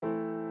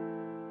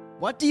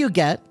What do you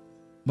get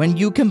when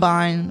you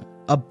combine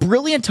a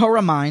brilliant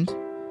Torah mind,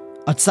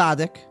 a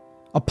tzaddik,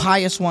 a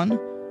pious one,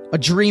 a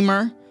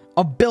dreamer,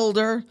 a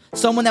builder,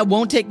 someone that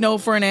won't take no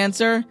for an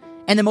answer,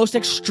 and the most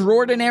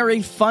extraordinary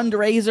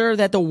fundraiser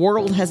that the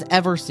world has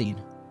ever seen?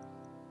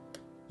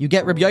 You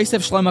get Rabbi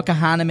Yosef Shlomo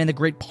Kahanim and the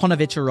great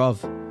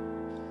Ponevezher,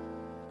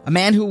 a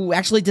man who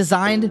actually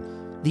designed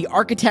the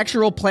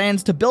architectural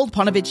plans to build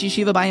Ponevezher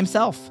Yeshiva by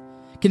himself,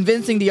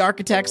 convincing the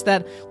architects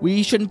that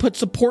we shouldn't put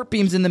support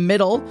beams in the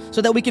middle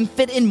so that we can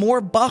fit in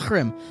more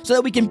bachrim, so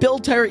that we can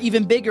build Torah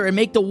even bigger and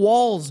make the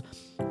walls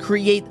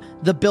create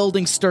the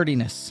building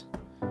sturdiness.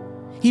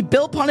 He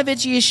built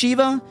Ponevezher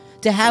Yeshiva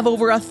to have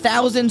over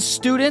 1,000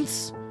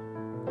 students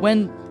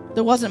when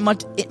there wasn't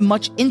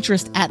much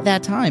interest at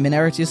that time in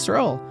Eretz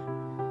Yisrael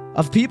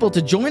of people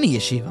to join a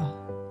yeshiva.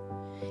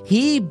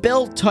 He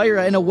built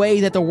Torah in a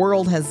way that the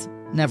world has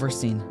never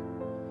seen.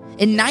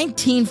 In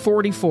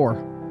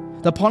 1944,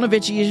 the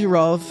Ponevezher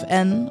Yeshiva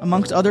and,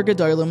 amongst other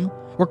Gedolim,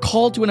 were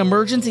called to an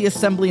emergency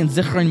assembly in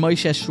Zichron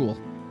Moshe Shul.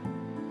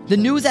 The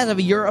news out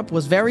of Europe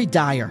was very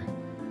dire.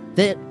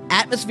 The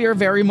atmosphere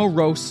very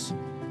morose.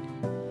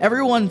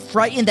 Everyone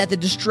frightened that the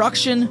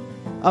destruction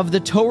of the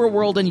Torah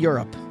world in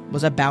Europe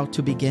was about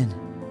to begin.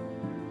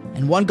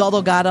 And one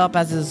Gadol got up,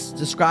 as is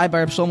described by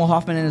Reb Shlomo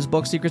Hoffman in his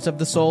book, Secrets of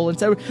the Soul, and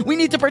said, "We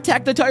need to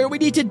protect the Torah, we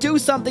need to do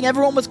something."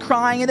 Everyone was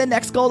crying, and the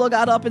next Gadol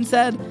got up and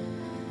said,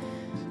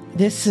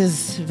 "This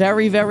is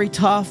very, very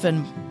tough,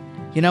 and,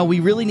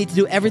 we really need to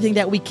do everything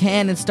that we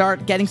can and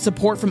start getting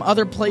support from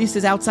other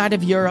places outside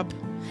of Europe."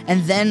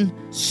 And then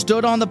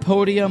stood on the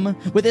podium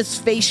with his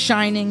face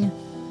shining,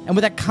 and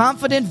with a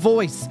confident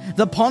voice,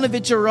 the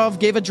Ponevezher Rav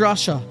gave a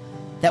drasha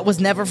that was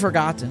never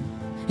forgotten.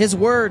 His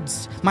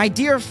words, "My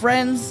dear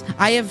friends,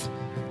 I have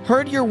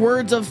heard your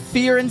words of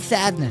fear and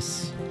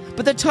sadness,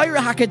 but the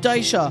Torah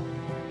HaKadoshah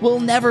will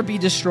never be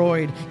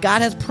destroyed.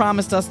 God has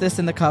promised us this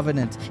in the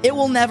covenant. It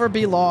will never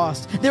be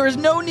lost. There is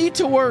no need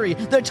to worry.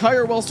 The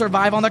Torah will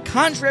survive. On the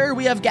contrary,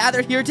 we have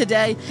gathered here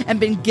today and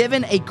been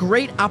given a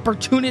great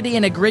opportunity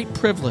and a great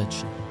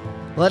privilege.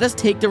 Let us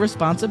take the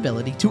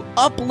responsibility to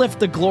uplift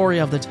the glory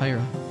of the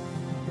Torah."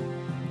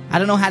 I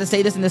don't know how to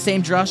say this in the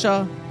same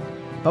drasha,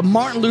 but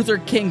Martin Luther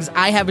King's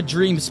 "I Have a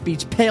Dream"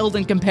 speech paled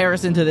in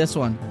comparison to this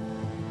one.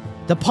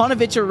 The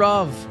Ponevezher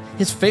Rav,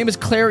 his famous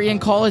clarion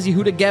call, as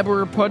Yehuda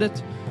Geberer put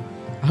it,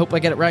 I hope I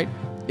get it right,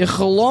 "Ich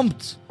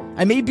gelomt,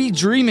 I may be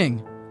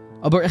dreaming,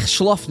 aber ich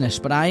schlaf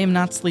nicht, but I am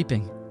not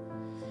sleeping."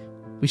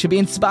 We should be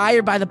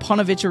inspired by the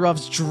Ponevezher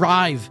Rav's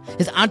drive,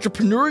 his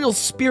entrepreneurial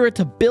spirit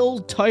to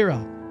build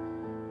Torah.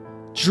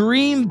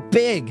 Dream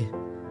big,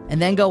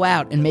 and then go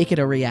out and make it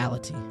a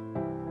reality.